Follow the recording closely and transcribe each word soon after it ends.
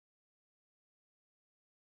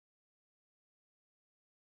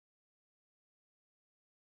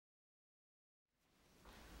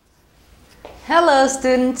Hello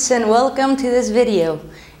students, and welcome to this video.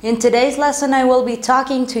 In today's lesson I will be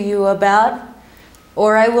talking to you about,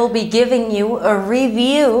 or I will be giving you a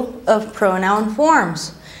review of pronoun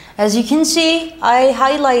forms. As you can see, I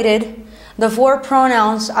highlighted the 4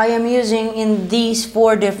 pronouns I am using in these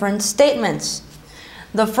 4 different statements.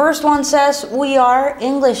 The first one says we are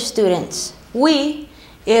English students. We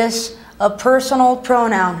is a personal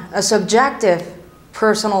pronoun, a subjective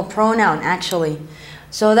personal pronoun actually.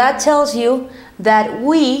 So that tells you that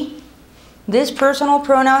we, this personal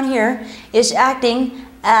pronoun here, is acting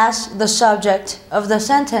as the subject of the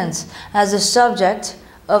sentence, as the subject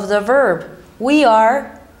of the verb. We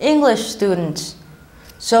are English students.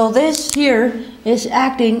 So this here is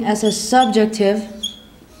acting as a subjective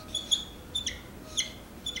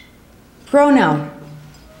pronoun.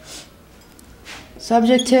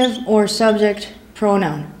 Subjective or subject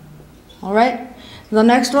pronoun. All right? The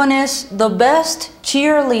next one is the best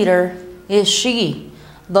cheerleader is she.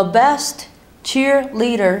 The best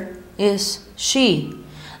cheerleader is she.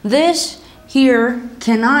 This here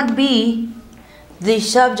cannot be the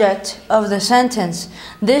subject of the sentence.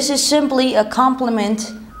 This is simply a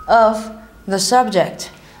complement of the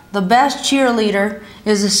subject. The best cheerleader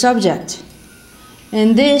is the subject.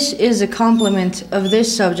 And this is a complement of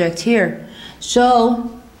this subject here.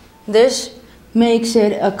 So this makes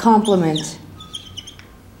it a complement.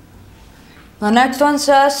 The next one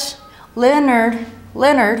says Leonard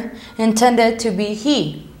intended to be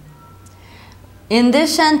he. In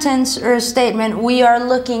this sentence or statement, we are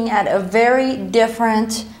looking at a very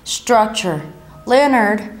different structure.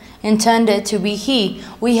 Leonard intended to be he.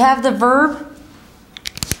 We have the verb,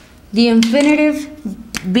 the infinitive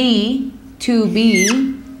be, to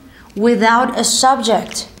be, without a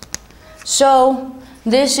subject. So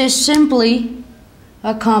this is simply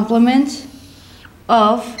a complement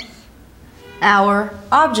of our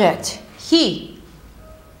object, he.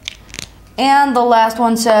 And the last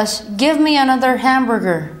one says, give me another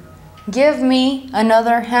hamburger. Give me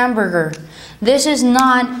another hamburger. This is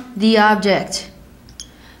not the object.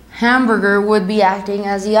 Hamburger would be acting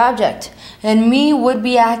as the object, and me would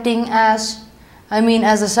be acting as,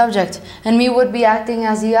 as a subject, and me would be acting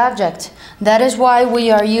as the object. That is why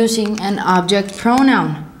we are using an object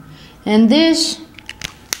pronoun. And this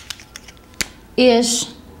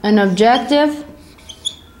is an objective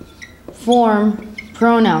form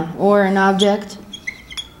pronoun, or an object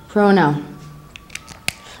pronoun.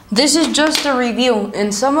 This is just a review.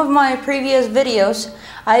 In some of my previous videos,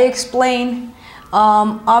 I explain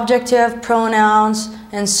objective pronouns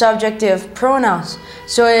and subjective pronouns.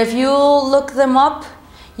 So if you look them up,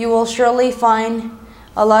 you will surely find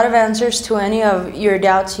a lot of answers to any of your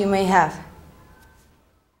doubts you may have.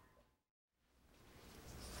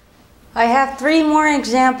 I have 3 more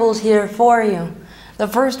examples here for you. The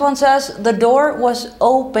first one says, the door was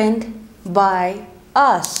opened by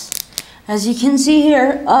us. As you can see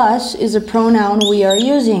here, us is a pronoun we are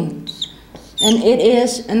using, and it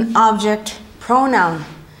is an object pronoun.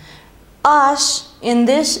 Us in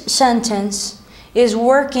this sentence is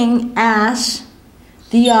working as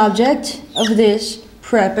the object of this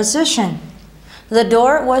preposition. The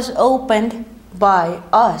door was opened by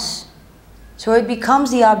us. So it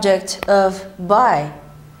becomes the object of by.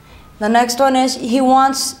 The next one is he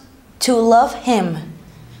wants to love him.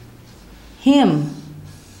 Him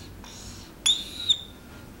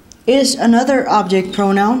is another object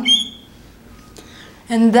pronoun,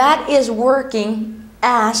 and that is working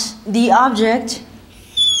as the object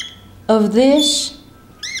of this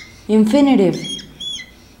infinitive,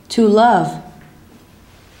 to love.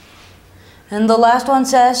 And the last one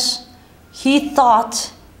says he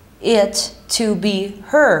thought it to be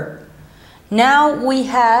her. Now we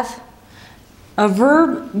have a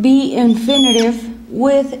verb be infinitive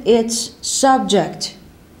with its subject.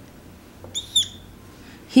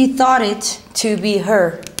 He thought it to be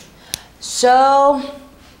her. So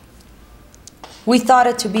we thought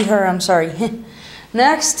it to be her, I'm sorry.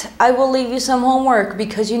 Next, I will leave you some homework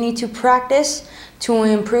because you need to practice to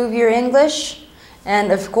improve your English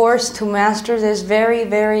and of course to master this very,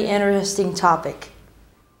 very interesting topic.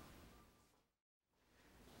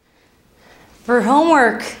 For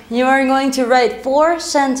homework, you are going to write 4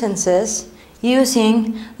 sentences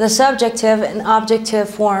using the subjective and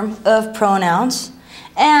objective form of pronouns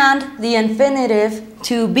and the infinitive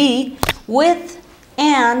to be with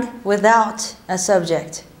and without a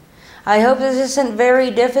subject. I hope this isn't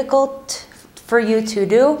very difficult for you to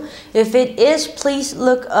do. If it is, please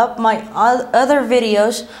look up my other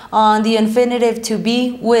videos on the infinitive to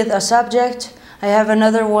be with a subject. I have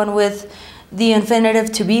another one with the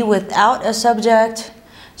infinitive to be without a subject.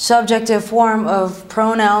 subjective form of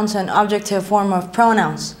pronouns and objective form of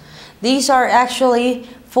pronouns. These are actually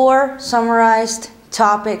 4 summarized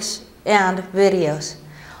topics and videos.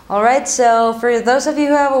 Alright, so for those of you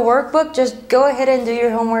who have a workbook, just go ahead and do your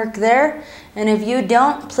homework there. And if you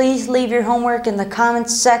don't, please leave your homework in the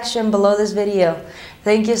comments section below this video.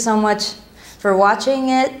 Thank you so much for watching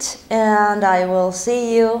it, and I will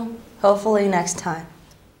see you hopefully next time.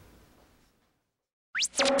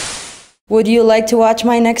 Would you like to watch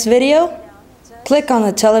my next video? Click on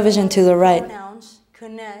the television to the right. Pronouns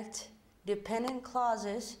connect dependent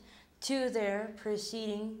clauses to their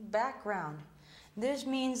preceding background. This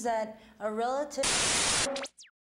means that a relative